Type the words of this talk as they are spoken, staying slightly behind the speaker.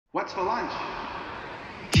What's for lunch?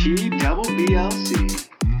 TBBLC.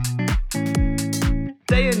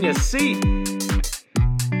 Stay in your seat.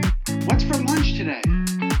 What's for lunch today?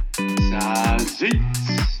 Sausage.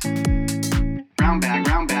 Brown bag,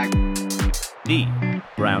 brown bag. The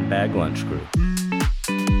Brown Bag Lunch Crew.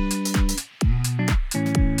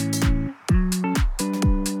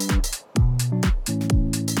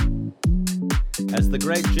 As the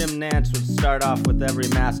great Jim Nance would start off with every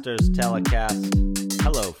Masters telecast,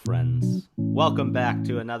 hello friends. Welcome back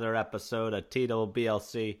to another episode of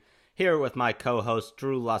TBLC. Here with my co-host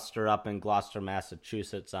Drew Luster up in Gloucester,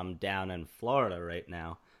 Massachusetts. I'm down in Florida right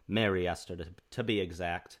now. Mariester to be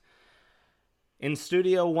exact. In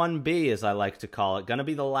Studio 1B, as I like to call it. Gonna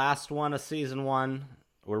be the last one of Season 1.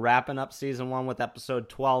 We're wrapping up Season 1 with Episode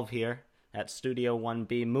 12 here at Studio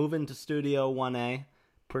 1B. Moving to Studio 1A.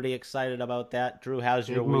 Pretty excited about that. Drew, how's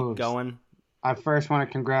your week going? I first want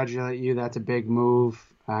to congratulate you. That's a big move.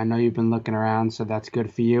 I know you've been looking around, so that's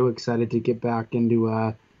good for you. Excited to get back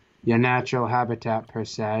into your natural habitat, per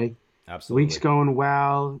se. Absolutely. Week's going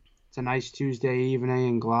well. It's a nice Tuesday evening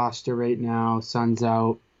in Gloucester right now. Sun's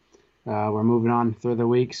out. We're moving on through the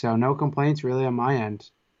week, so no complaints really on my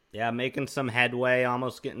end. Yeah, making some headway,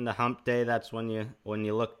 almost getting to hump day. That's when you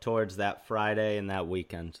look towards that Friday and that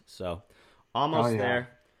weekend. So almost there.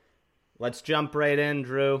 Let's jump right in,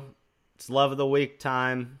 Drew. It's Love of the Week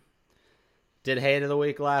time. Did Hate of the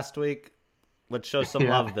Week last week. Let's show some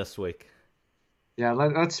love this week. Yeah,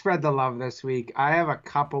 let's spread the love this week. I have a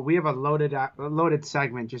couple. We have a loaded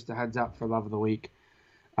segment, just a heads up for Love of the Week.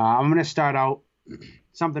 I'm going to start out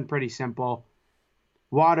something pretty simple.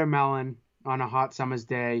 Watermelon on a hot summer's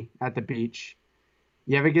day at the beach.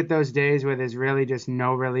 You ever get those days where there's really just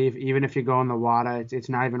no relief? Even if you go in the water, it's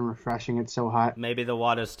not even refreshing. It's so hot. Maybe the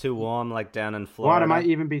water's too warm, like down in Florida. Water might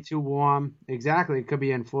even be too warm. Exactly. It could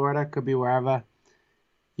be in Florida. Could be wherever.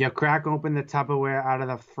 You crack open the Tupperware out of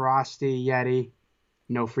the frosty Yeti.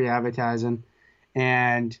 No free advertising.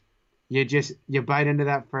 And you bite into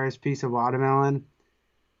that first piece of watermelon.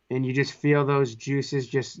 And you just feel those juices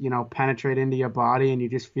just, penetrate into your body. And you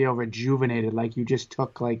just feel rejuvenated. Like you just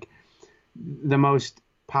took the most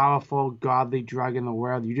powerful godly drug in the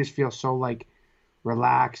world. You just feel so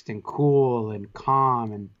relaxed and cool and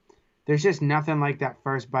calm, and there's just nothing like that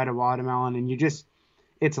first bite of watermelon. And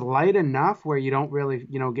it's light enough where you don't really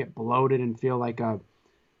get bloated and feel like a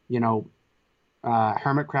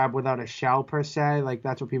hermit crab without a shell, per se. Like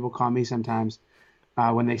that's what people call me sometimes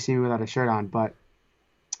when they see me without a shirt on, but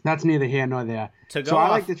that's neither here nor there. I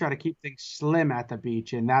like to try to keep things slim at the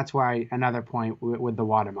beach, and that's why another point with the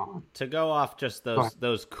watermelon. To go off just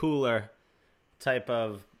those cooler type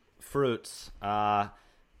of fruits or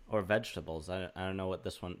vegetables. I don't know what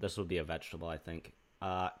this would be a vegetable, I think.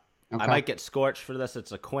 Okay. I might get scorched for this.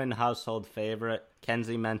 It's a Quinn household favorite.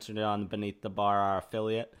 Kenzie mentioned it on Beneath the Bar, our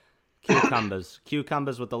affiliate. Cucumbers.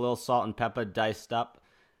 Cucumbers with a little salt and pepper diced up.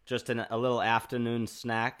 Just a little afternoon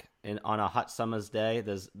snack on a hot summer's day.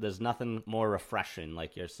 There's nothing more refreshing,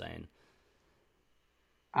 like you're saying.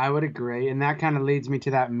 I would agree, and that kind of leads me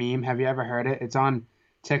to that meme. Have you ever heard it? It's on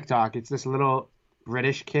TikTok. It's this little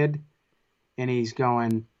British kid, and he's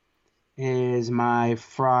going, "Here's my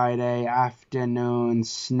Friday afternoon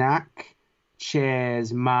snack.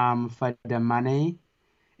 Cheers, Mom, for the money."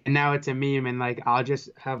 And now it's a meme, and I'll just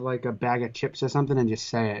have a bag of chips or something and just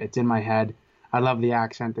say it. It's in my head. I love the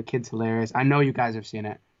accent. The kid's hilarious. I know you guys have seen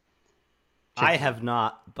it. I have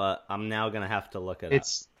not, but I'm now going to have to look it up.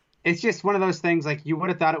 It's just one of those things, you would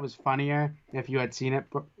have thought it was funnier if you had seen it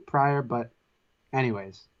prior, but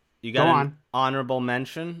anyways. You got an honorable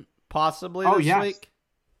mention, possibly, this week?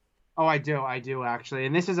 Oh, I do, actually.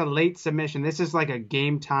 And this is a late submission. This is a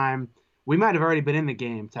game time. We might have already been in the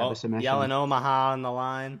game type of submission. Yelling Omaha on the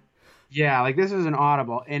line? Yeah, this is an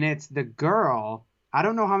audible. And it's the girl. I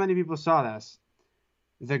don't know how many people saw this.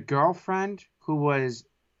 The girlfriend who was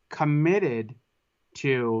committed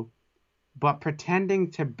to, but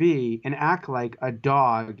pretending to be and act like a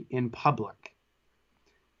dog in public.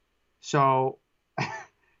 So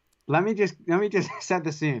let me just set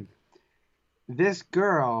the scene. This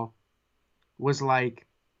girl was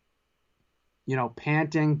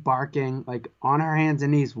panting, barking, on her hands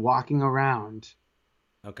and knees, walking around.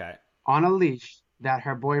 Okay. On a leash that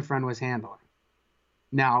her boyfriend was handling.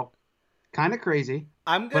 Now, kind of crazy,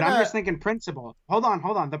 but I'm just thinking principle. Hold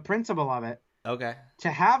on. The principle of it. Okay. To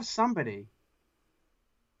have somebody,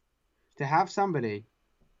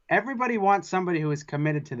 everybody wants somebody who is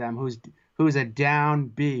committed to them, who's a down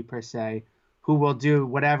B, per se, who will do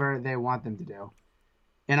whatever they want them to do.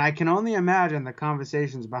 And I can only imagine the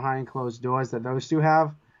conversations behind closed doors that those two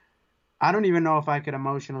have. I don't even know if I could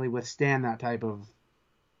emotionally withstand that type of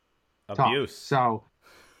Abuse. So,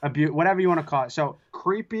 abuse, whatever you want to call it. So,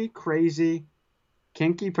 creepy, crazy,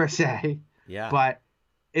 kinky per se. Yeah. But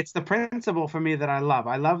it's the principle for me that I love.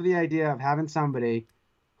 I love the idea of having somebody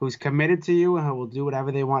who's committed to you and who will do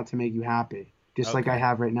whatever they want to make you happy. Just like I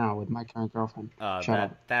have right now with my current girlfriend.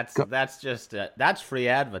 That's free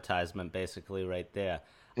advertisement basically right there.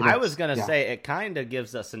 It I is, was going to yeah. say it kind of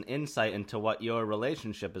gives us an insight into what your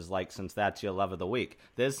relationship is like, since that's your love of the week.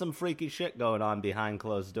 There's some freaky shit going on behind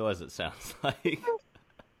closed doors, it sounds like.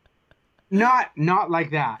 Not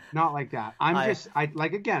like that. Not like that.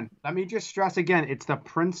 Again, let me just stress again, it's the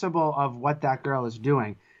principle of what that girl is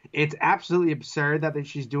doing. It's absolutely absurd that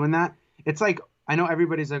she's doing that. It's like, I know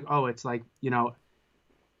everybody's like, oh, it's like,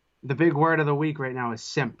 the big word of the week right now is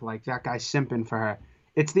simp. Like, that guy's simping for her.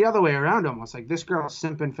 It's the other way around almost. Like, this girl's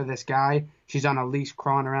simping for this guy. She's on a leash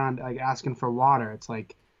crawling around, like, asking for water. It's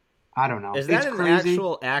like, I don't know. Is that it's an crazy.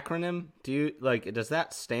 actual acronym? Does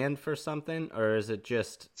that stand for something, or is it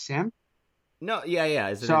just... Simp? No, yeah.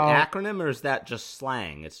 Is it So- an acronym, or is that just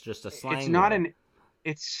slang? It's just a slang It's not word.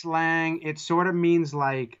 it's slang. It sort of means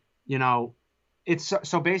like, it's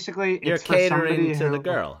so basically You're it's for somebody catering to who, the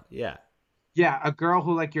girl, yeah. Yeah, a girl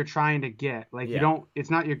who like you're trying to get. Like Yeah. it's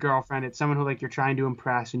not your girlfriend, it's someone who like you're trying to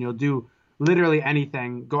impress, and you'll do literally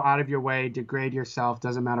anything, go out of your way, degrade yourself,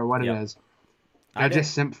 doesn't matter what Yep. it is. I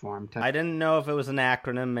Just simp form. I didn't know if it was an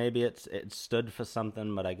acronym. Maybe it stood for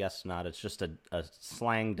something, but I guess not. It's just a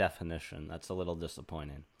slang definition. That's a little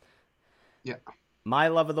disappointing. Yeah. My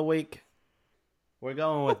love of the week, we're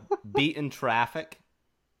going with beating traffic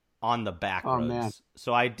on the back Oh, roads. man.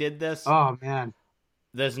 So I did this. Oh man.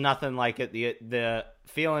 There's nothing like it. The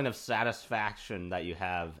feeling of satisfaction that you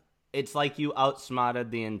have, it's like you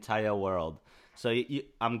outsmarted the entire world. So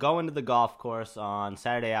I'm going to the golf course on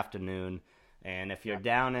Saturday afternoon, and if you're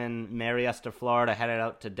down in Marietta, Florida, headed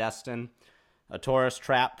out to Destin, a tourist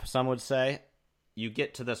trap, some would say, you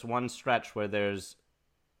get to this one stretch where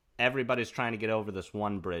everybody's trying to get over this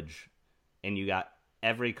one bridge, and you got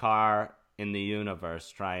every car in the universe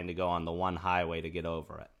trying to go on the one highway to get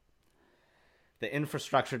over it. The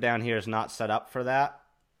infrastructure down here is not set up for that.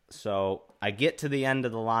 So I get to the end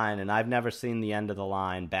of the line, and I've never seen the end of the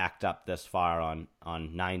line backed up this far on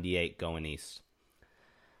 98 going east.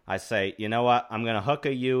 I say, you know what? I'm going to hook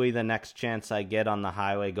a Yui the next chance I get on the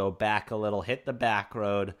highway, go back a little, hit the back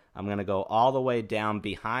road. I'm going to go all the way down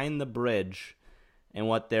behind the bridge. And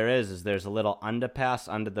what there is there's a little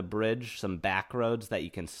underpass under the bridge, some back roads that you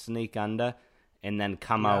can sneak under, and then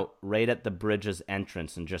come out right at the bridge's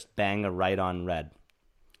entrance and just bang a right on red.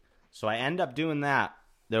 So I end up doing that.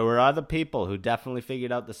 There were other people who definitely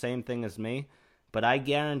figured out the same thing as me, but I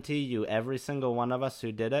guarantee you every single one of us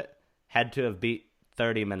who did it had to have beat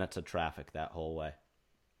 30 minutes of traffic that whole way.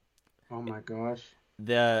 Oh my gosh.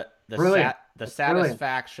 The Brilliant.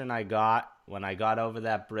 satisfaction I got when I got over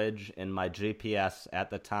that bridge in my GPS at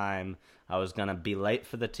the time, I was going to be late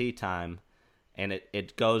for the tee time, and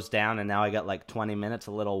it goes down, and now I got like 20 minutes,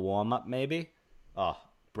 a little warm-up maybe. Oh,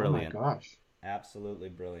 brilliant. Oh my gosh. Absolutely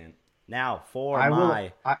brilliant. Now, for I will-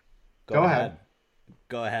 my... I- Go Go ahead.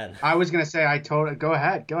 Go ahead. I was gonna say go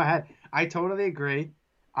ahead. I totally agree.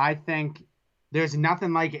 I think there's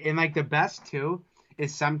nothing like it. And like the best too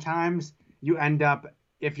is sometimes you end up,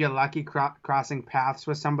 if you're lucky, crossing paths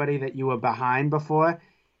with somebody that you were behind before,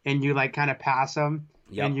 and you like kind of pass them,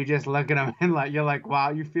 Yep. and you just look at them and like you're like, wow,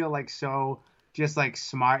 you feel like so just like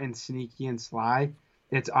smart and sneaky and sly.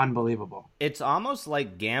 It's unbelievable. It's almost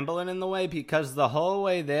like gambling in the way, because the whole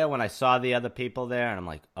way there, when I saw the other people there, and I'm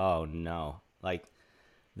like, oh no, like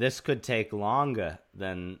this could take longer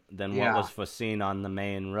than what Yeah. was foreseen on the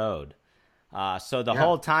main road. So the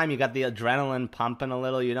whole time you got the adrenaline pumping a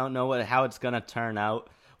little. You don't know how it's gonna turn out,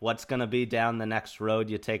 what's gonna be down the next road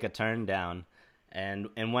you take a turn down, and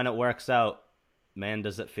when it works out, man,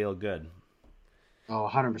 does it feel good. Oh,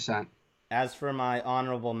 100%. As for my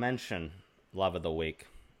honorable mention, love of the week,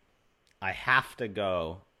 I have to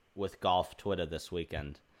go with golf Twitter this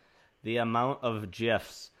weekend. The amount of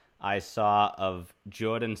GIFs I saw of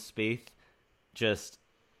Jordan Spieth,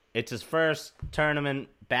 it's his first tournament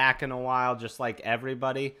back in a while, just like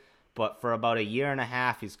everybody. But for about a year and a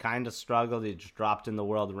half, he's kind of struggled. He just dropped in the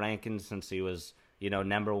world rankings since he was,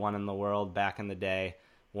 number one in the world back in the day.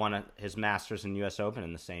 Won his Masters and U.S. Open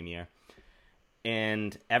in the same year.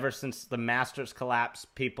 And ever since the Masters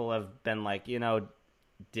collapsed, people have been like,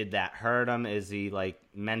 did that hurt him? Is he like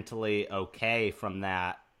mentally okay from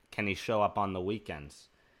that? Can he show up on the weekends?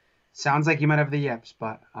 Sounds like you might have the yips,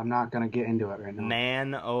 but I'm not going to get into it right now.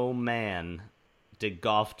 Man, oh man, did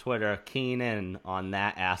golf Twitter keen in on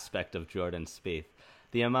that aspect of Jordan Spieth.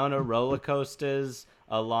 The amount of roller coasters,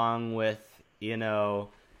 along with,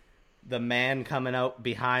 the man coming out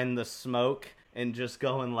behind the smoke and just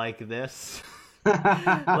going like this,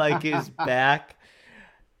 like his back.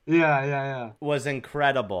 Yeah. Was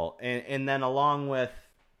incredible. And then along with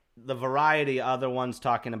the variety of other ones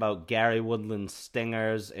talking about Gary Woodland's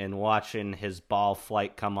stingers and watching his ball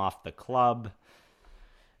flight come off the club.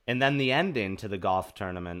 And then the ending to the golf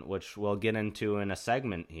tournament, which we'll get into in a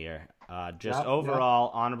segment here.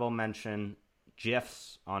 Overall, honorable mention,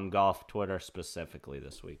 GIFs on golf Twitter specifically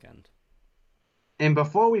this weekend. And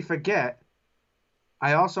before we forget,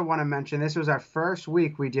 I also want to mention this was our first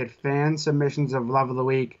week we did fan submissions of Love of the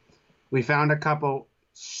Week. We found a couple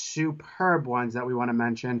superb ones that we want to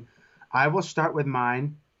mention. I will start with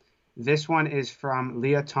mine. This one is from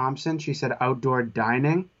Leah Thompson. She said outdoor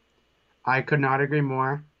dining. I could not agree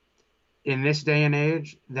more. In this day and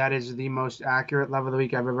age, that is the most accurate Love of the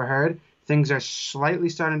Week I've ever heard. Things are slightly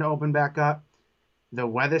starting to open back up. The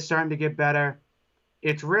weather's starting to get better.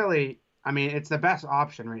 It's really, it's the best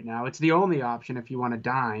option right now. It's the only option if you want to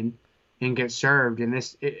dine and get served in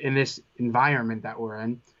this environment that we're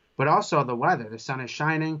in. But also the weather. The sun is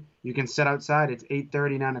shining. You can sit outside. It's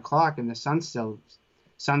 8:30, 9 o'clock, and the sun's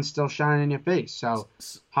still shining in your face. So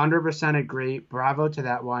 100% agree. Bravo to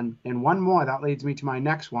that one. And one more. That leads me to my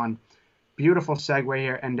next one. Beautiful segue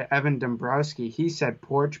here. And to Evan Dombrowski. He said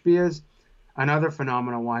porch beers. Another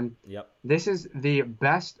phenomenal one. Yep. This is the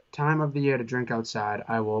best time of the year to drink outside.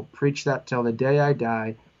 I will preach that till the day I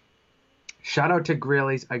die. Shout out to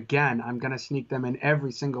Greeley's. Again, I'm going to sneak them in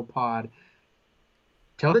every single pod.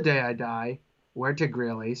 Till the day I die, word to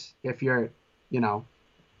Greeley's, if you're,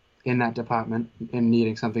 in that department and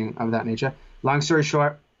needing something of that nature. Long story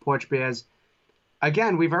short, porch beers.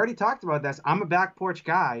 Again, we've already talked about this. I'm a back porch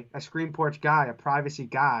guy, a screen porch guy, a privacy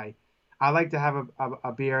guy. I like to have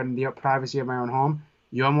a beer in the privacy of my own home.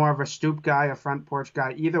 You're more of a stoop guy, a front porch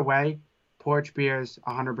guy. Either way, porch beers,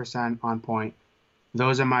 100% on point.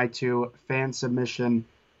 Those are my two fan submission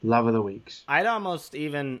Love of the Weeks. I'd almost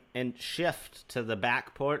even shift to the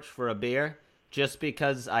back porch for a beer just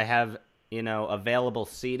because I have, available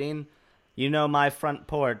seating. My front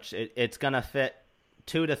porch, it's going to fit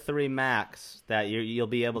 2 to 3 max that you'll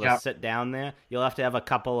be able to sit down there. You'll have to have a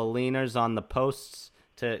couple of leaners on the posts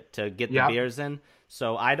to get the beers in.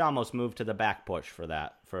 So I'd almost move to the back porch for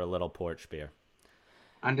that, for a little porch beer.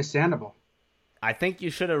 Understandable. I think you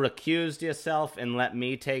should have recused yourself and let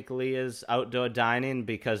me take Leah's outdoor dining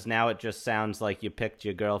because now it just sounds like you picked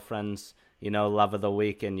your girlfriend's, Love of the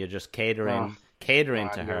Week and you're just catering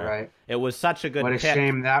to her. Right. It was such a good pick. What a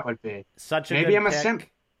shame that would be. Maybe I'm pick. a simp.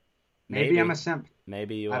 Maybe I'm a simp.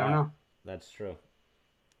 Maybe you are. I don't know. That's true.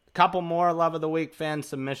 Couple more Love of the Week fan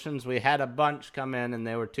submissions. We had a bunch come in, and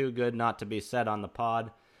they were too good not to be said on the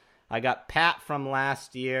pod. I got Pat from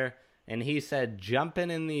last year, and he said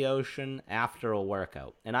jumping in the ocean after a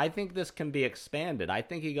workout. And I think this can be expanded. I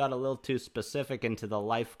think he got a little too specific into the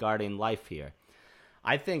lifeguarding life here.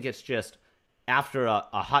 I think it's just after a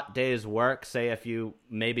hot day's work, say if you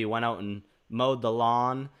maybe went out and mowed the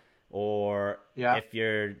lawn, or if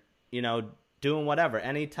you're, doing whatever,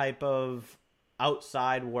 any type of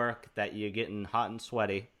outside work that you're getting hot and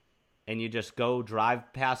sweaty, and you just go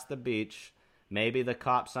drive past the beach. Maybe the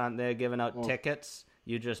cops aren't there giving out tickets.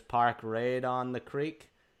 You just park right on the creek,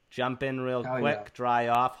 jump in real quick, dry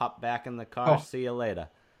off, hop back in the car. See you later.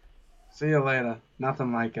 See you later.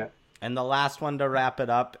 Nothing like it. And the last one to wrap it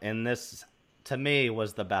up, and this, to me,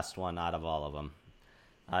 was the best one out of all of them.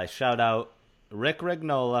 I shout out Rick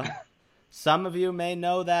Rignola. Some of you may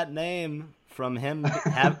know that name from him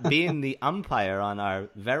being the umpire on our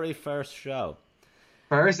very first show.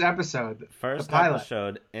 First episode. First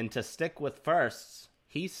episode. And to stick with firsts,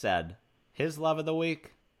 he said his Love of the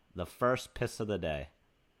Week, the first piss of the day.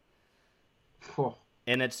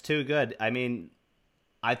 And it's too good.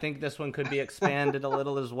 I think this one could be expanded a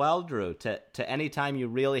little as well, Drew, to any time you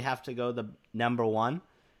really have to go the number one.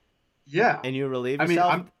 Yeah. And you relieve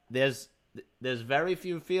yourself. There's very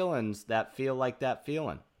few feelings that feel like that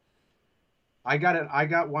feeling. I got it. I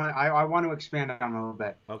got one. I want to expand on it a little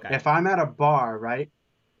bit. Okay. If I'm at a bar, right,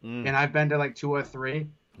 and I've been to like 2 or 3,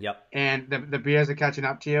 and the beers are catching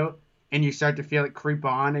up to you, and you start to feel it creep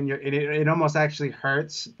on, and it almost actually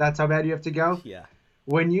hurts. That's how bad you have to go. Yeah.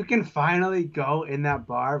 When you can finally go in that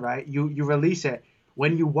bar, right, you release it.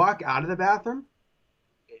 When you walk out of the bathroom,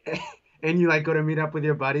 and you like go to meet up with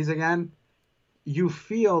your buddies again, you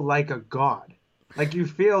feel like a god. Like you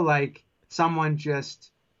feel like someone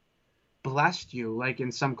just blessed you like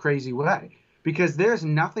in some crazy way, because there's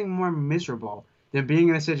nothing more miserable than being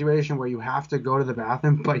in a situation where you have to go to the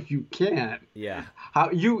bathroom but you can't.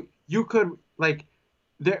 How you could like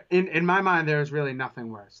there in my mind there's really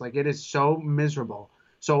nothing worse. Like it is so miserable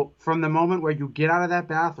So from the moment where you get out of that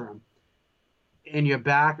bathroom and you're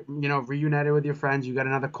back, reunited with your friends, you got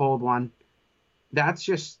another cold one. That's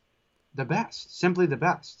just the best. Simply the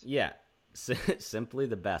best. Yeah, simply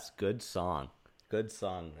the best. Good song. Good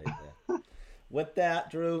song right there. With that,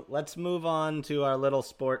 Drew, let's move on to our little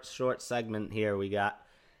sports short segment here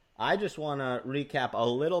I just want to recap a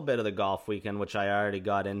little bit of the golf weekend, which I already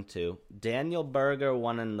got into. Daniel Berger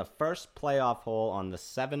won in the first playoff hole on the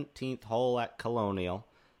 17th hole at Colonial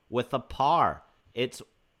with a par. It's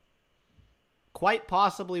quite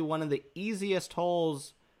possibly one of the easiest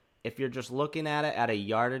holes if you're just looking at it at a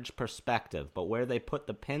yardage perspective. But where they put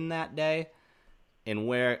the pin that day and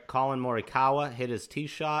where Colin Morikawa hit his tee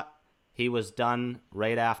shot, he was done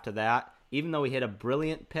right after that, even though he hit a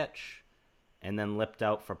brilliant pitch and then lipped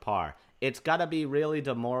out for par. It's got to be really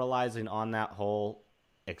demoralizing on that hole,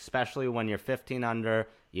 especially when you're 15 under,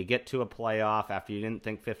 you get to a playoff after you didn't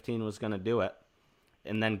think 15 was going to do it,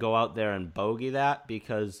 and then go out there and bogey that,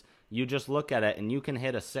 because you just look at it and you can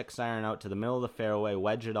hit a 6-iron out to the middle of the fairway,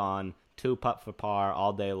 wedge it on, 2-putt for par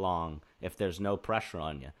all day long if there's no pressure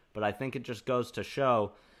on you. But I think it just goes to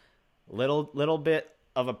show little bit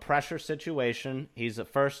of a pressure situation. He's a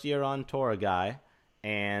first-year on tour guy,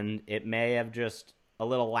 and it may have just a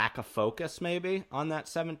little lack of focus maybe on that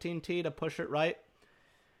 17 tee to push it right.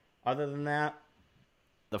 Other than that,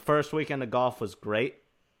 the first weekend of golf was great.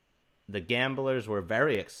 The gamblers were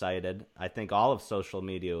very excited. I think all of social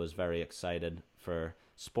media was very excited for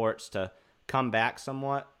sports to come back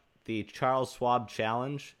somewhat. The Charles Schwab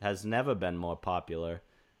Challenge has never been more popular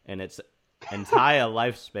in its entire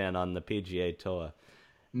lifespan on the PGA Tour.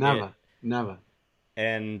 Never.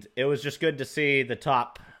 And it was just good to see the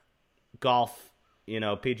top golf,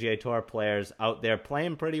 PGA Tour players out there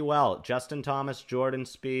playing pretty well. Justin Thomas, Jordan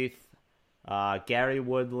Spieth, Gary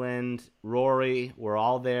Woodland, Rory were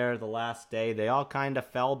all there the last day. They all kind of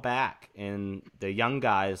fell back, and the young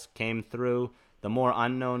guys came through. The more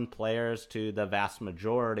unknown players, to the vast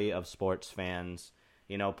majority of sports fans,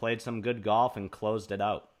 played some good golf and closed it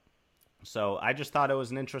out. So I just thought it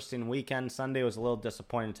was an interesting weekend. Sunday was a little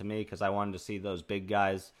disappointing to me because I wanted to see those big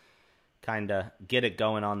guys kind of get it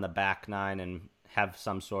going on the back nine and have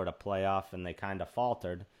some sort of playoff, and they kind of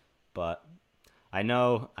faltered. But I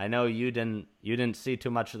know you didn't see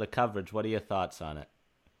too much of the coverage. What are your thoughts on it?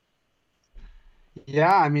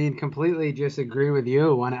 Yeah, I mean, completely just agree with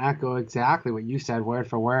you. Want to echo exactly what you said, word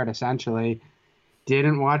for word, essentially.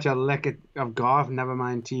 Didn't watch a lick of golf, never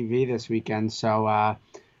mind TV this weekend. So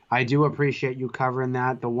I do appreciate you covering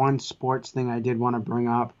that. The one sports thing I did want to bring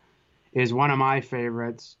up is one of my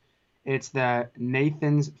favorites. It's the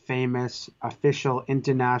Nathan's Famous official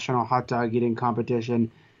international hot dog eating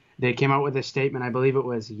competition. They came out with a statement, I believe it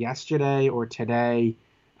was yesterday or today,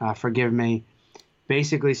 forgive me,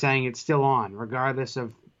 basically saying it's still on, regardless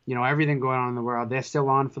of everything going on in the world. They're still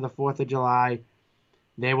on for the 4th of July.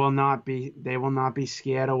 They will not be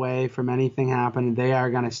scared away from anything happening. They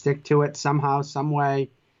are going to stick to it somehow, some way.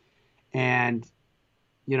 And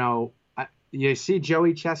you see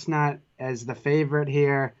Joey Chestnut as the favorite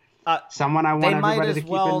here. Someone I want everybody to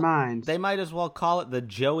keep in mind. They might as well call it the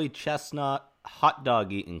Joey Chestnut hot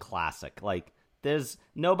dog eating classic. Like, there's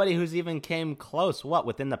nobody who's even came close.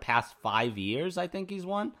 Within the past 5 years, I think he's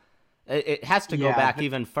won. It has to go back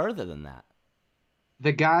even further than that.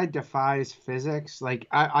 The guy defies physics. Like,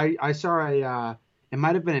 I saw it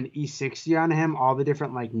might have been an E60 on him, all the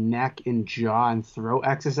different like neck and jaw and throat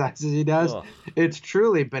exercises he does. Ugh. It's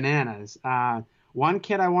truly bananas. One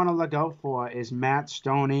kid I want to look out for is Matt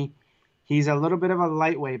Stoney. He's a little bit of a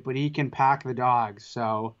lightweight, but he can pack the dogs.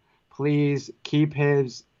 So please keep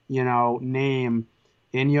his, name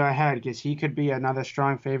in your head, because he could be another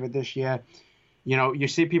strong favorite this year. You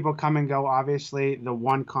see people come and go. Obviously, the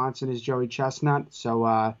one constant is Joey Chestnut.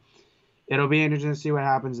 So it'll be interesting to see what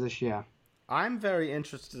happens this year. I'm very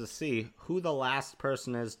interested to see who the last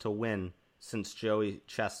person is to win since Joey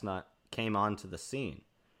Chestnut came onto the scene.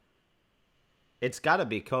 It's got to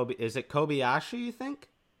be Kobe. Is it Kobayashi, you think?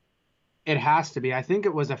 It has to be. I think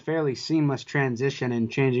it was a fairly seamless transition in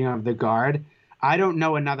changing of the guard. I don't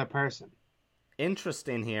know another person.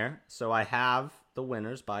 Interesting here. So I have the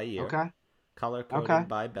winners by year. Okay. Color-coded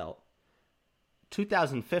by belt.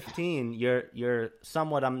 2015, your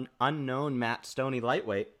somewhat unknown Matt Stoney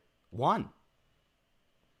lightweight won.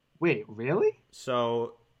 Wait, really?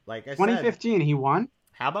 So, like I 2015, said, he won?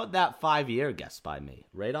 How about that 5-year guess by me?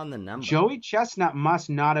 Right on the number. Joey Chestnut must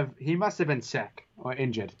have been sick or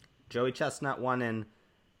injured. Joey Chestnut won in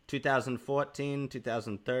 2014,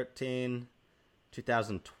 2013,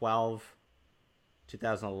 2012,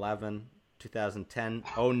 2011, 2010,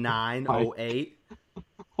 09, 08.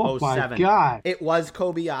 Oh my 07. God. It was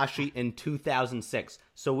Kobayashi in 2006.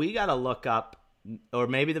 So we got to look up, or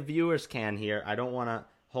maybe the viewers can here. I don't want to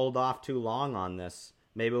hold off too long on this.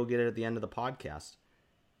 Maybe we'll get it at the end of the podcast.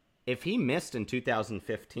 If he missed in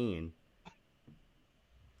 2015,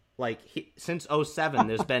 since 07,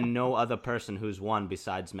 there's been no other person who's won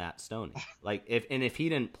besides Matt Stoney. If he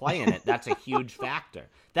didn't play in it, that's a huge factor.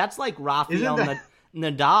 That's like Rafael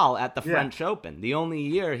Nadal at the French Open. The only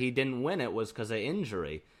year he didn't win it was because of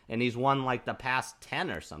injury, and he's won like the past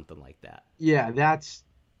 10 or something like that. Yeah, that's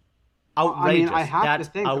outrageous. I have that's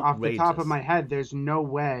to think outrageous. off the top of my head, there's no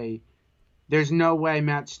way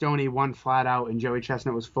Matt Stoney won flat out and Joey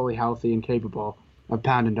Chestnut was fully healthy and capable of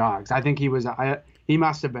pounding dogs. I think he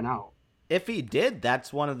must have been out. If he did,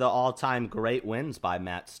 that's one of the all-time great wins by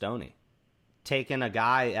Matt Stoney. Taking a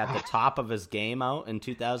guy at the top of his game out in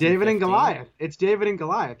 2015. David and Goliath. It's David and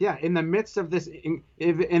Goliath. Yeah, in the midst of this,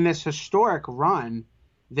 in this historic run,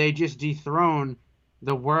 they just dethrone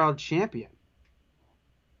the world champion.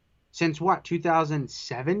 Since what,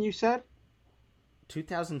 2007, you said?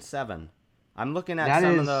 2007. I'm looking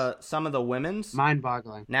at some of the women's.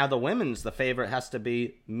 Mind-boggling. Now the women's, the favorite has to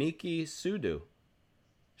be Miki Sudo.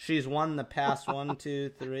 She's won the past 1,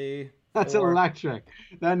 2, 3. That's 4, electric.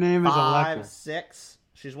 That name is 5, electric. 6.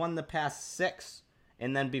 She's won the past 6,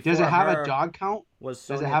 and then before does it have her a dog count? Was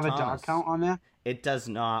does Sonia it have Thomas. a dog count on there? It does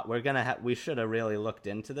not. We should have really looked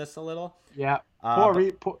into this a little. Yeah.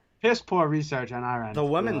 Poor research on our end. The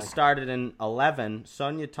women started in 11.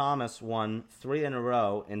 Sonia Thomas won 3 in a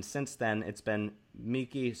row, and since then it's been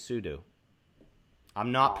Miki Sudo.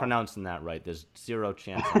 I'm not pronouncing that right. There's zero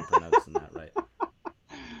chance I'm pronouncing that right.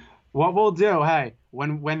 What we'll do, hey,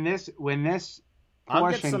 when this I'll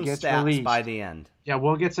get portion some gets stats released by the end. Yeah,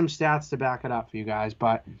 we'll get some stats to back it up for you guys,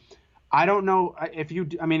 but I don't know if you.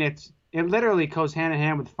 I mean, it literally goes hand in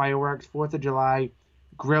hand with fireworks, 4th of July,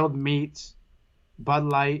 grilled meats, Bud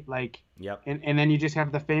Light, Yep. And then you just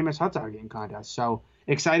have the famous hot dog eating contest. So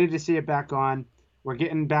excited to see it back on. We're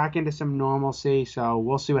getting back into some normalcy, so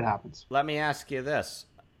we'll see what happens. Let me ask you this: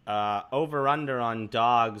 over under on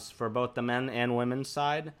dogs for both the men and women's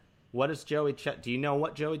side. What is Joey? Do you know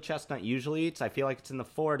what Joey Chestnut usually eats? I feel like it's in the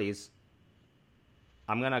 40s.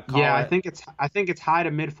 I'm gonna call it. Yeah, I think it's high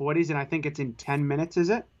to mid 40s, and I think it's in 10 minutes. Is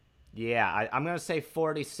it? Yeah, I'm gonna say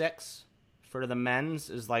 46 for the men's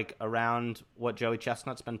is like around what Joey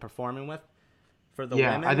Chestnut's been performing with. For the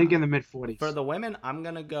women, I think in the mid 40s. For the women, I'm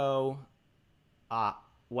gonna go.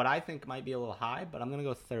 What I think might be a little high, but I'm gonna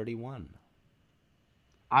go 31.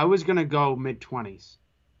 I was gonna go mid 20s.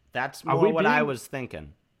 That's more what I was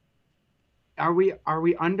thinking. Are we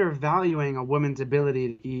undervaluing a woman's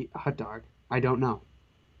ability to eat a hot dog? I don't know.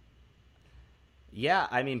 Yeah,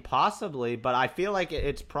 I mean possibly, but I feel like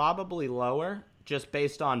it's probably lower just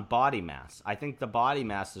based on body mass. I think the body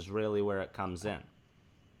mass is really where it comes in.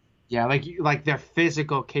 Yeah, like their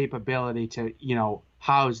physical capability to,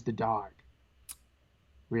 house the dog.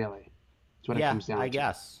 Really. That's what it comes down to. I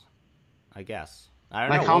guess. I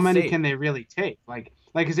don't know. How we'll many see. can they really take?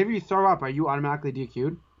 Because if you throw up, are you automatically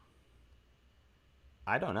DQ'd?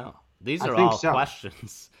 I don't know. These are all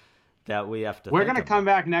questions that we have to. We're going to come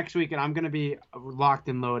back next week, and I'm going to be locked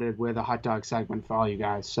and loaded with a hot dog segment for all you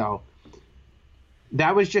guys. So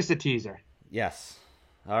that was just a teaser. Yes.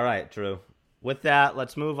 All right, Drew. With that,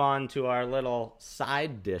 let's move on to our little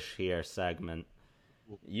side dish here segment.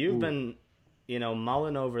 You've been,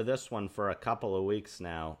 mulling over this one for a couple of weeks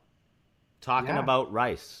now, talking about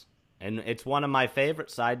rice. And it's one of my favorite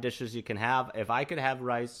side dishes you can have. If I could have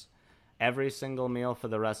rice every single meal for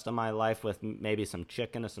the rest of my life with maybe some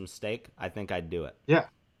chicken or some steak, I think I'd do it. Yeah.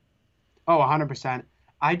 Oh, 100%.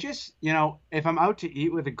 I just, if I'm out to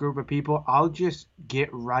eat with a group of people, I'll just get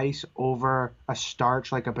rice over a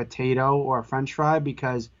starch like a potato or a French fry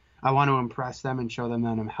because I want to impress them and show them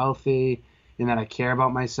that I'm healthy and that I care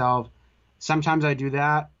about myself. Sometimes I do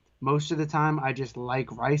that. Most of the time, I just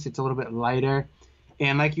like rice. It's a little bit lighter.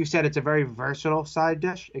 And like you said, it's a very versatile side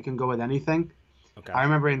dish. It can go with anything. Okay. I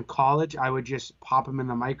remember in college, I would just pop them in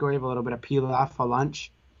the microwave, a little bit of pilaf for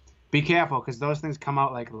lunch. Be careful, because those things come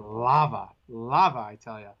out like lava. Lava, I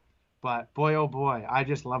tell you. But boy, oh boy, I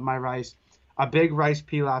just love my rice. A big rice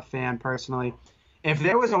pilaf fan, personally. If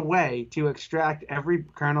there was a way to extract every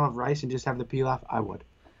kernel of rice and just have the pilaf, I would.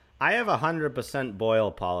 I have 100%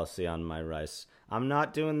 boil policy on my rice. I'm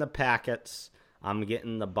not doing the packets. I'm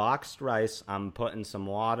getting the boxed rice. I'm putting some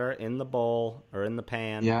water in the bowl or in the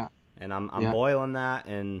pan. Yeah. And I'm boiling that,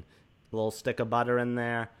 and a little stick of butter in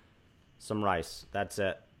there, some rice. That's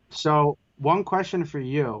it. So one question for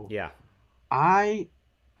you. Yeah. I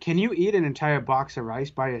can you eat an entire box of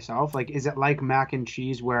rice by yourself? Like, is it like mac and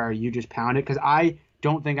cheese where you just pound it? Because I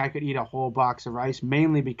don't think I could eat a whole box of rice,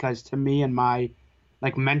 mainly because to me and my,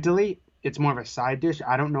 like mentally, it's more of a side dish.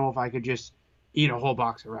 I don't know if I could just eat a whole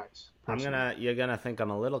box of rice. Personally. You're gonna think I'm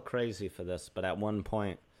a little crazy for this, but at one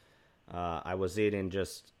point, I was eating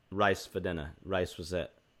just rice for dinner. Rice was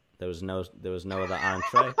it. There was no other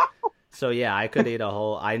entree. So yeah, I could eat a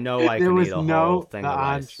whole. I know I can eat a whole thing of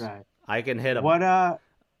rice. Entree. I can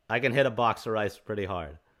hit a box of rice pretty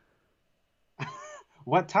hard.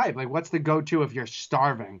 What type? Like, what's the go-to if you're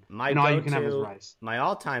starving and all you can have is rice? My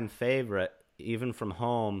all-time favorite, even from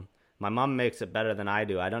home, my mom makes it better than I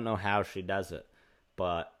do. I don't know how she does it,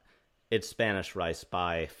 but it's Spanish rice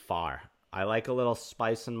by far. I like a little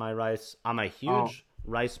spice in my rice. I'm a huge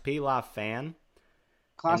rice pilaf fan.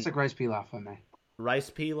 Classic rice pilaf for me. Rice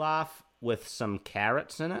pilaf with some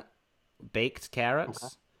carrots in it, baked carrots.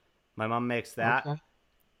 Okay. My mom makes that. Okay.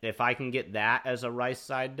 If I can get that as a rice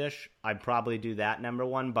side dish, I'd probably do that number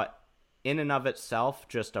one. But in and of itself,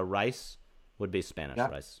 just a rice would be Spanish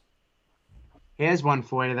rice. Here's one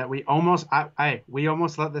for you that we almost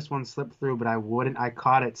let this one slip through, but I wouldn't. I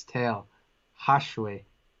caught its tail. Hashwi.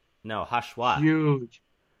 No, hashwa. Huge.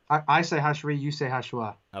 I say hashwi, you say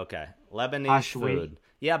hashwa. Okay. Lebanese Hashwi. food.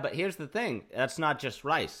 Yeah, but here's the thing. That's not just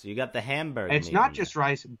rice. You got the hamburger. It's not just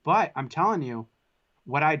rice, but I'm telling you,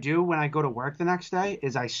 what I do when I go to work the next day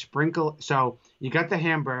is I sprinkle. So you got the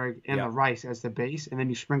hamburger and the rice as the base, and then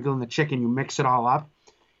you sprinkle in the chicken. You mix it all up.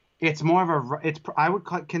 It's more of I would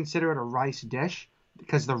consider it a rice dish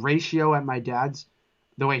because the ratio at my dad's,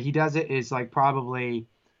 the way he does it is like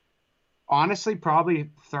honestly, probably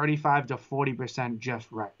 35 to 40%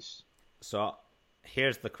 just rice. So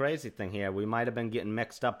here's the crazy thing here. We might have been getting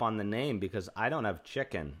mixed up on the name because I don't have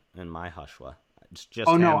chicken in my hashwa. It's just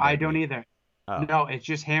no, I don't either. Oh. No, it's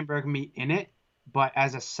just hamburger meat in it. But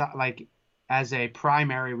as a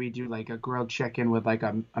primary, we do like a grilled chicken with like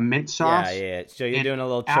a mint sauce. Yeah. So you're doing a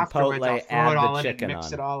little chipotle, add the chicken on.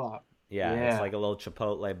 Mix it all up. Yeah, it's like a little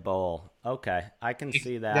chipotle bowl. Okay, I can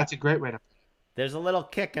see that. That's a great way to. There's a little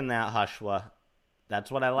kick in that hashwa.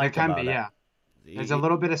 That's what I like about it. Yeah. There's a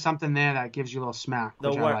little bit of something there that gives you a little smack,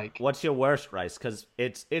 which I like. What's your worst rice? Because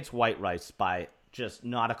it's white rice by just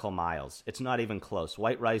nautical miles. It's not even close.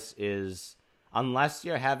 White rice is, unless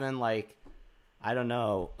you're having like, I don't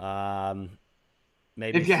know,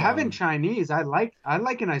 maybe if you're having Chinese, I like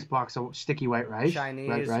a nice box of sticky white rice.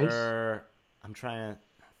 Chinese rice. Or I'm trying to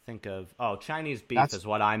think of Chinese beef is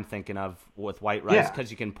what I'm thinking of with white rice because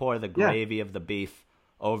you can pour the gravy of the beef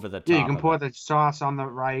over the top. Yeah, you can pour the sauce on the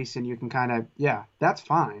rice, and you can kind of that's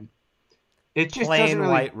fine. It just plain doesn't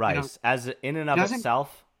really, white rice as in and of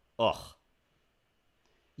itself. Ugh.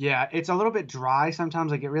 Yeah, it's a little bit dry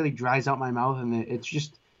sometimes. Like it really dries out my mouth, and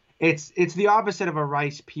it's the opposite of a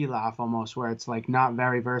rice pilaf almost, where it's like not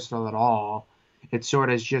very versatile at all. It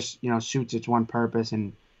sort of just suits its one purpose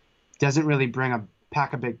and doesn't really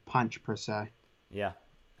pack a big punch per se. Yeah,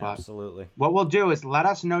 absolutely. What we'll do is let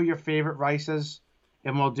us know your favorite rices,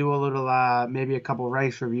 and we'll do a little maybe a couple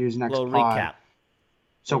rice reviews next pod. Recap.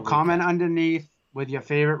 So comment underneath with your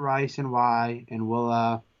favorite rice and why, and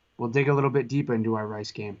we'll dig a little bit deeper into our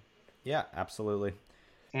rice game. Yeah, absolutely.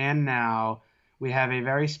 And now we have a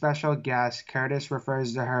very special guest. Curtis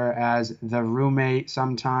refers to her as the roommate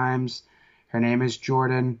sometimes. Her name is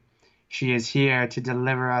Jordan. She is here to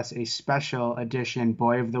deliver us a special edition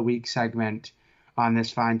Boy of the Week segment on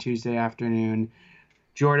this fine Tuesday afternoon.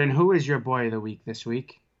 Jordan, who is your Boy of the Week this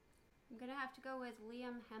week? I'm going to have to go with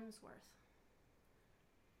Liam Hemsworth.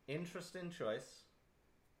 Interesting choice.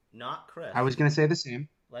 Not Chris. I was going to say the same.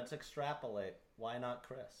 Let's extrapolate. Why not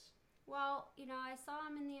Chris? Well, I saw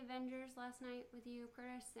him in the Avengers last night with you,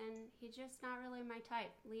 Chris, and he's just not really my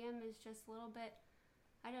type. Liam is just a little bit,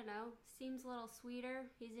 I don't know, seems a little sweeter.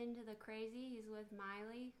 He's into the crazy. He's with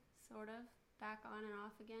Miley, sort of, back on and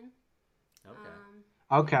off again.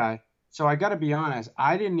 Okay. Okay. So I got to be honest,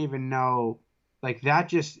 I didn't even know, like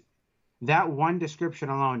that one description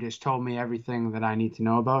alone just told me everything that I need to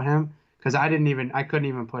know about him, because I couldn't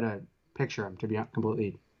even put a picture of him, to be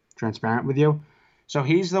completely transparent with you. So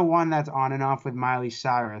he's the one that's on and off with Miley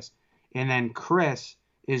Cyrus, and then Chris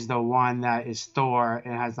is the one that is Thor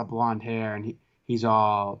and has the blonde hair, and he's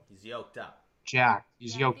yoked up, jacked.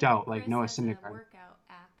 He's yoked out like Chris Noah has a Syndergaard. workout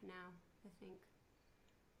app now, I think.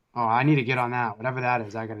 Oh, I need to get on that. Whatever that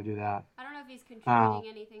is, I got to do that. I don't know if he's contributing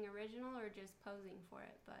anything original or just posing for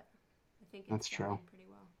it, but I think it's That's true. going pretty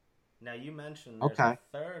well. Now you mentioned there's a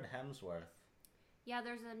third Hemsworth. Yeah,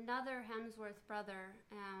 there's another Hemsworth brother.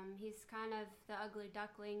 He's kind of the ugly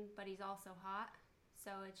duckling, but he's also hot.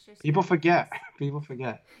 So it's just People forget. People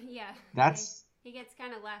forget. Yeah. That's he gets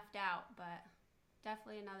kind of left out, but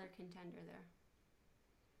definitely another contender there.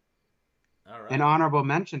 All right. An honorable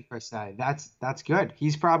mention per se. That's good.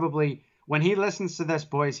 He's probably, when he listens to this,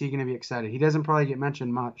 boy, is he going to be excited. He doesn't probably get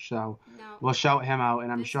mentioned much, so No. we'll shout him out,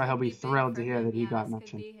 and I'm This sure he'll could be big thrilled for to hear him. that he Yeah, got this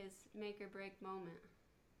mentioned. could be his make or break moment.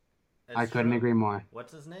 I It's couldn't true. agree more.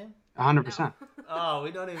 What's his name? 100%. No. Oh,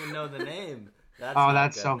 we don't even know the name. That's Oh, not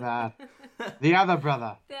that's good. so bad. The other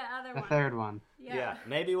brother, The other the one. third one. Yeah,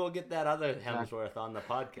 maybe we'll get that other Hemsworth on the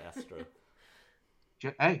podcast, Drew.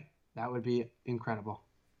 Hey, that would be incredible.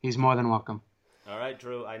 He's more than welcome. All right,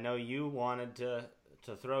 Drew. I know you wanted to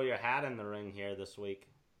throw your hat in the ring here this week.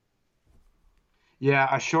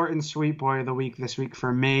 Yeah, a short and sweet boy of the week this week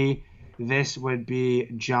for me. This would be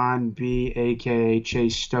John B, a.k.a.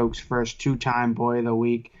 Chase Stokes' first two-time boy of the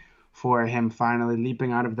week for him finally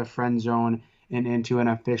leaping out of the friend zone and into an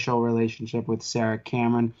official relationship with Sarah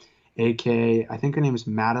Cameron, a.k.a. I think her name is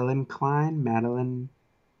Madeline Klein. Madeline,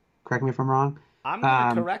 correct me if I'm wrong. I'm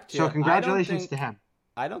going to correct you. So congratulations to him.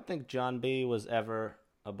 I don't think John B was ever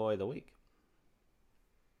a boy of the week.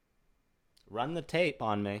 Run the tape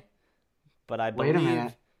on me, but Wait a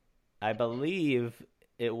minute. I believe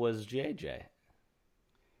it was JJ.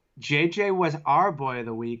 JJ was our boy of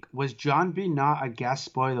the week. Was John B not a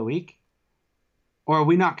guest boy of the week? Or are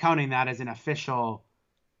we not counting that as an official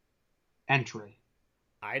entry?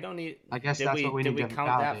 I don't need. I guess did that's we, what we did need we to count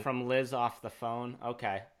validate. that from Liz off the phone?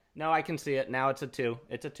 Okay. No, I can see it. Now it's a 2.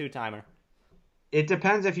 It's a 2-timer. It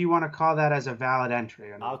depends if you want to call that as a valid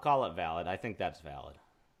entry or not. I'll call it valid. I think that's valid.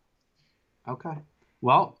 Okay.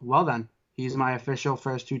 Well then. He's my official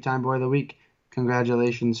first two-time boy of the week.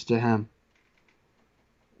 Congratulations to him.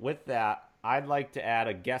 With that, I'd like to add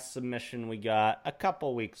a guest submission we got a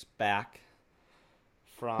couple weeks back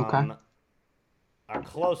from a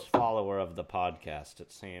close follower of the podcast,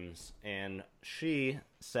 it seems. And she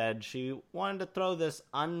said she wanted to throw this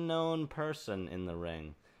unknown person in the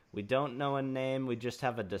ring. We don't know a name, we just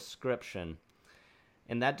have a description.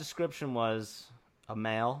 And that description was a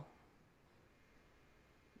male,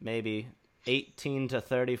 maybe 18 to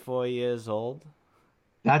 34 years old.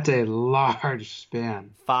 That's a large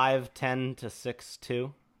span. 5'10" to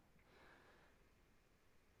 6'2".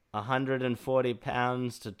 140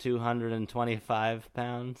 pounds to 225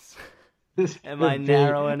 pounds. This Am could I be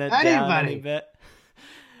narrowing it down any anybody. bit?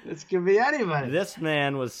 This could be anybody. This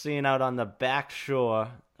man was seen out on the back shore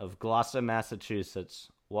of Gloucester, Massachusetts,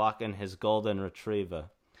 walking his golden retriever.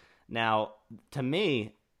 Now, to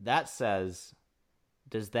me, that says,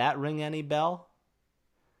 does that ring any bell?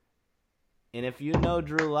 And if you know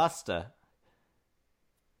Drew Luster,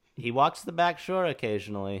 he walks the back shore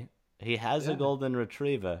occasionally. He has a golden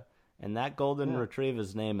retriever, and that golden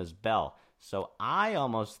retriever's name is Bell. So I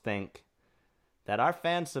almost think that our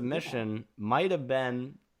fan submission might have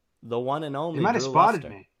been the one and only They might have Drew spotted Luster.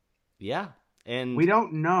 me. Yeah, and We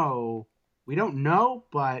don't know. We don't know,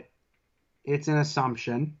 but it's an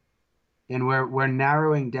assumption, and we're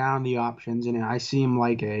narrowing down the options, and I seem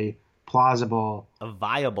like a plausible, a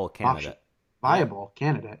viable candidate.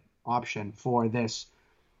 candidate option for this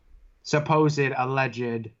supposed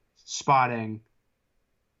alleged spotting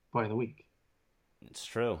boy of the week. It's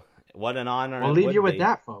true. What an honor! We'll it leave would you with be.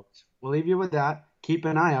 that, folks. We'll leave you with that. Keep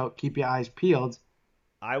an eye out. Keep your eyes peeled,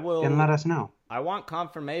 I will. and let us know. I want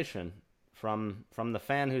confirmation from the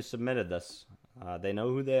fan who submitted this. They know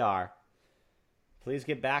who they are. Please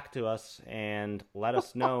get back to us and let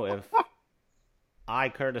us know if I,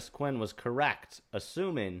 Curtis Quinn, was correct,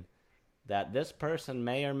 assuming that this person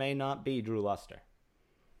may or may not be Drew Luster.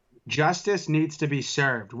 Justice needs to be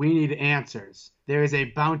served. We need answers. There is a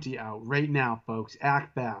bounty out right now, folks.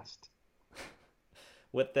 Act fast.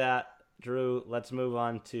 With that, Drew, let's move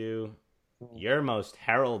on to your most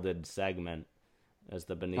heralded segment, as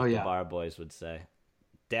the Beneath the Bar boys would say.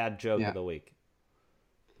 Dad joke of the week.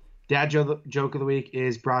 Dad joke of the week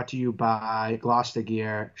is brought to you by Gloucester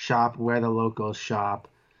Gear. Shop where the locals shop.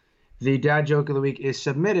 The dad joke of the week is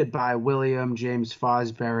submitted by William James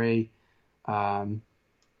Fosbury.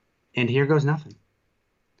 And here goes nothing.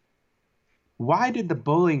 Why did the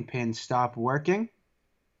bowling pins stop working?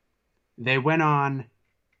 They went on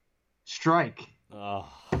strike. Oh,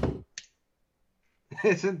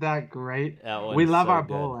 Isn't that great? that one's We love so our good.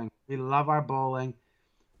 bowling. We love our bowling.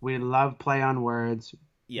 We love play on words.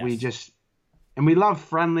 Yes. We love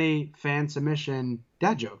friendly fan submission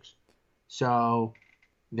dad jokes. So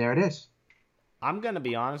there it is. I'm gonna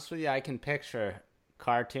be honest with you. I can picture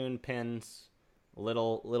cartoon pins,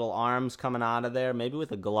 little arms coming out of there, maybe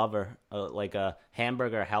with a glover, like a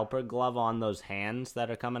hamburger helper glove on those hands that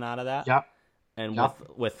are coming out of that. Yep. And Yep.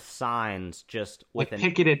 with signs just with Like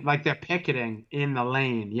picketed, like they're picketing in the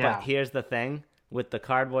lane. Yeah. But here's the thing: with the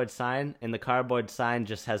cardboard sign, and the cardboard sign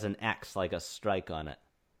just has an X, like a strike on it.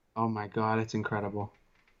 Oh my God, it's incredible.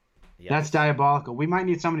 Yes. That's diabolical. We might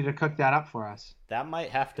need somebody to cook that up for us. That might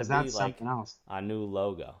have to Because be that's like something else. our new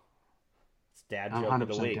logo. It's Dad I'm Joke of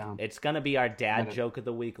the 100% Week. down. It's going to be our Dad Get it. Joke of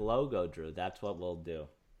the Week logo, Drew. That's what we'll do.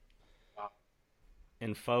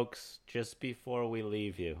 And folks, just before we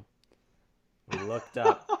leave you, we looked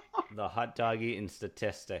up the hot dog eating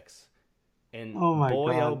statistics. And Oh my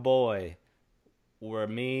boy, God. oh boy, were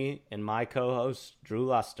me and my co-host, Drew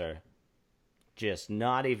Luster, just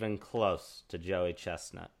not even close to Joey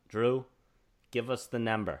Chestnut. Drew, give us the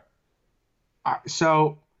number.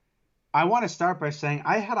 So I want to start by saying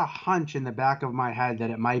I had a hunch in the back of my head that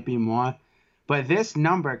it might be more. But this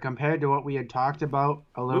number, compared to what we had talked about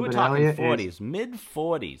a We little were bit talking earlier, 40s, is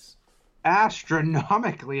mid-40s.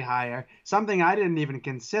 astronomically higher. Something I didn't even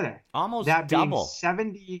consider. Almost That being double.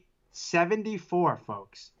 74,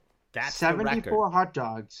 folks. That's the 74 record. hot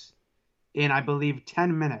dogs in, I believe,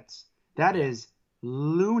 10 minutes. That is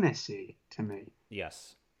lunacy to me.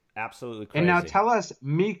 Yes, absolutely crazy. And now tell us,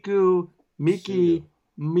 Mika Sudi,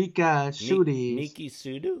 Miki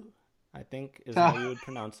Sudu, I think is how you would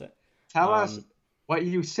pronounce it. tell us what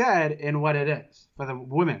you said and what it is for the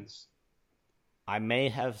women's. I may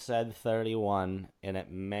have said 31, and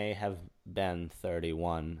it may have been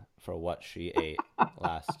 31 for what she ate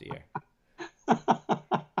last year.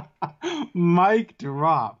 Mic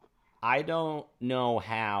drop. I don't know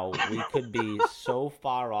how we could be so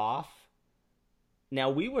far off. Now,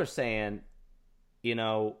 we were saying, they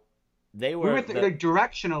were... We were like,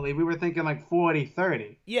 directionally, we were thinking like 40,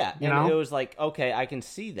 30. Yeah, You and know? it was like, okay, I can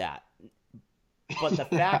see that. But the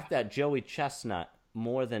fact that Joey Chestnut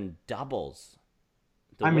more than doubles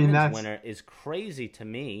the women's winner is crazy to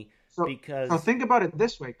me because... So think about it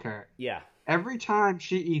this way, Kurt. Yeah. Every time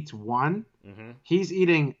she eats one, Mm-hmm. he's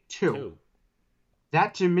eating two.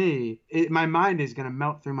 That to me, my mind is going to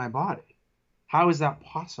melt through my body. How is that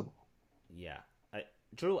possible? Yeah.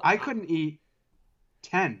 Drew, I couldn't eat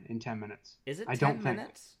 10 in 10 minutes. Is it I 10 don't think.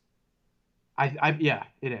 minutes? Yeah,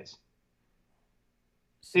 it is.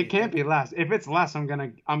 So It can't be less. If it's less, I'm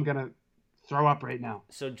gonna throw up right now.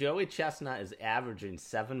 So Joey Chestnut is averaging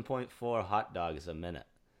 7.4 hot dogs a minute.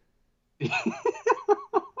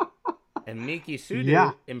 And Miki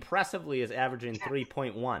Sudu, impressively, is averaging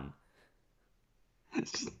 3.1.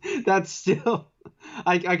 That's still...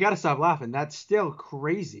 I gotta stop laughing. That's still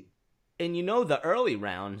crazy. And the early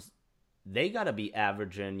rounds, they gotta be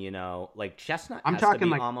averaging, like Chestnut I'm has talking to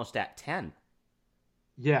be like- almost at 10.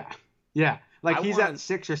 Yeah. Like I he's want- at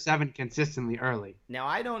 6 or 7 consistently early. Now,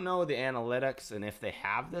 I don't know the analytics and if they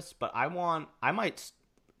have this, but I might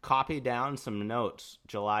copy down some notes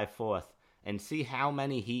July 4th and see how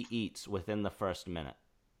many he eats within the first minute.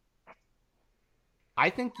 I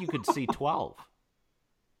think you could see 12.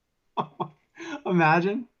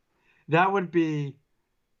 Imagine. That would be...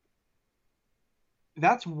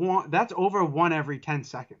 That's over one every 10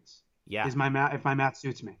 seconds. Yeah. Is my math, if my math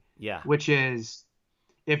suits me. Yeah. Which is,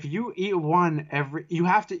 if you eat one every, you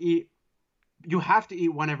have to eat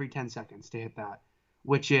one every 10 seconds to hit that,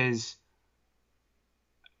 which is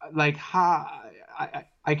like,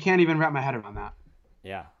 I can't even wrap my head around that.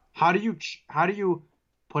 Yeah. How do you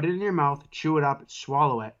put it in your mouth, chew it up,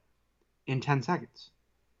 swallow it in 10 seconds?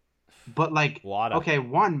 But like, Water. Okay,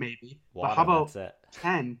 one maybe, Water, but how about that's it.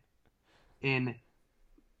 10 in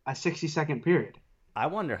a 60-second period? I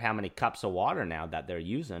wonder how many cups of water now that they're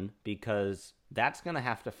using, because that's going to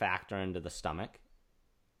have to factor into the stomach.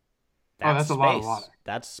 That's a lot of water.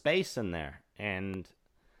 That's space in there. And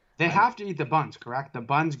They have to eat the buns, correct? The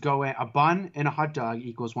buns go in. A bun and a hot dog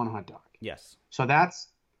equals one hot dog. yes. So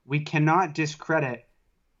we cannot discredit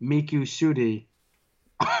Miku Sudi.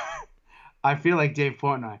 I feel like Dave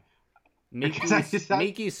Portnoy. Miki Because I just-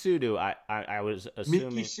 Sudu, I was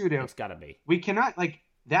assuming Miki Sudo. it's got to be. We cannot,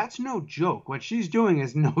 that's no joke. What she's doing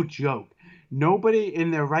is no joke. Nobody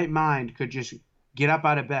in their right mind could just get up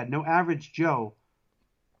out of bed. No average Joe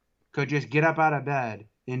could just get up out of bed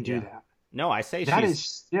and do that. No, I say That is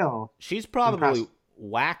still she's probably impressive.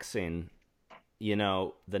 waxing, the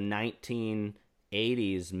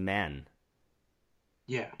 1980s men.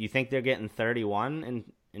 Yeah. You think they're getting 31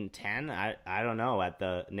 in 10? I don't know. At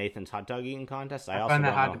the Nathan's hot dog eating contest, I also find that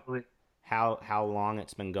don't hard know to believe. how long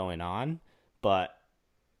it's been going on, but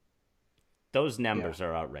those numbers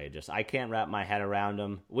are outrageous. I can't wrap my head around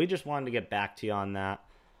them. We just wanted to get back to you on that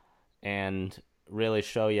and really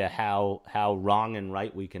show you how wrong and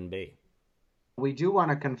right we can be. We do want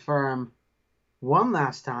to confirm one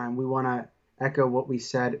last time. We want to echo what we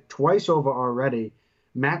said twice over already.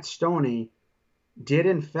 Matt Stoney did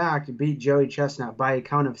in fact beat Joey Chestnut by a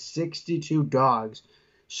count of 62 dogs.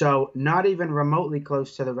 So not even remotely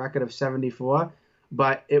close to the record of 74,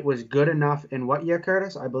 but it was good enough in what year,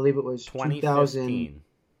 Curtis? I believe it was 2015.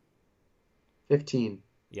 2015.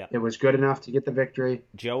 Yeah. It was good enough to get the victory.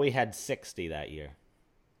 Joey had 60 that year.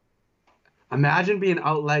 Imagine being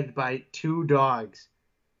outlegged by 2 dogs.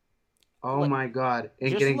 Oh my God.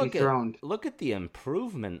 And getting dethroned. Look at the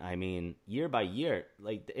improvement, I mean, year by year.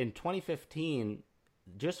 Like in 2015,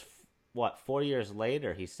 just 4 years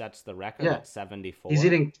later, he sets the record at 74.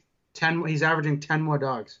 He's averaging 10 more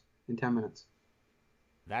dogs in 10 minutes.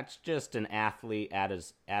 That's just an athlete at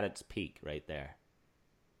its peak right there.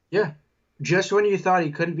 Yeah. Just when you thought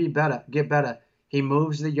he couldn't get better, he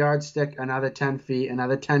moves the yardstick another 10 feet,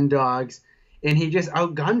 another 10 dogs, and he just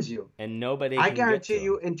outguns you. And nobody I can guarantee get to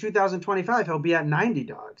you him. in 2025 he'll be at 90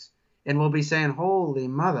 dogs, and we'll be saying, holy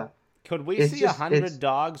mother. Could we see 100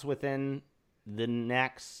 dogs within the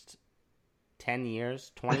next 10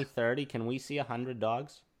 years, 2030? Can we see 100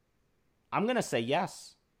 dogs? I'm going to say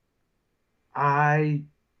yes. I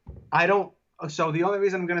don't. So the only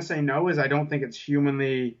reason I'm going to say no is I don't think it's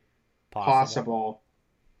humanly possible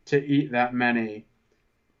to eat that many.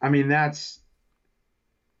 I mean, that's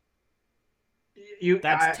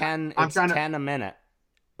 10. It's 10 a minute.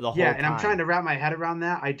 The whole time. And I'm trying to wrap my head around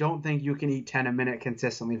that. I don't think you can eat 10 a minute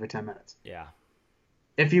consistently for 10 minutes. Yeah.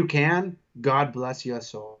 If you can, God bless your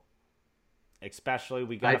soul. Especially,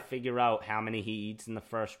 we got to figure out how many he eats in the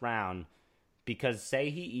first round. Because say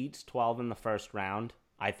he eats 12 in the first round,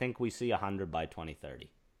 I think we see 100 by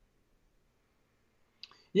 2030.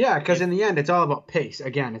 Yeah, because in the end, it's all about pace.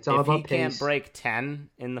 Again, it's all about pace. If he can't break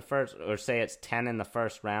 10 in the first, or say it's 10 in the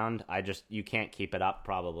first round, you can't keep it up.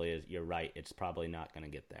 Probably, you're right. It's probably not going to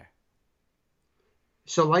get there.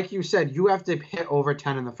 So, like you said, you have to hit over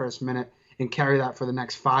 10 in the first minute and carry that for the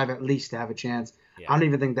next 5 at least to have a chance. Yeah. I don't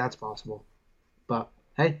even think that's possible. But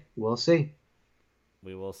hey, we'll see.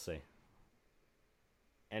 We will see.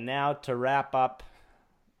 And now to wrap up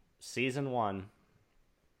season 1.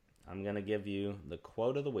 I'm going to give you the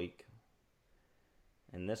quote of the week.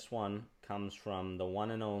 And this one comes from the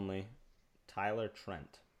one and only Tyler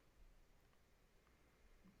Trent.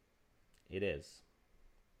 It is: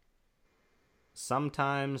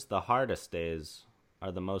 sometimes the hardest days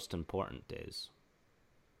are the most important days.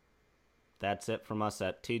 That's it from us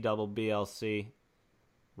at TWBLC.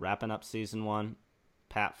 Wrapping up season 1.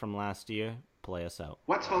 Pat from last year, play us out.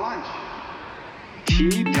 What's for lunch?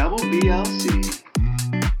 TWBLC.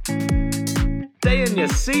 Stay in your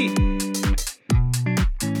seat.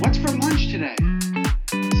 What's for lunch today?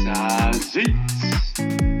 Sausage.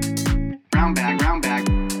 Brown bag.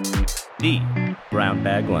 The Brown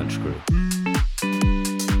Bag Lunch Crew.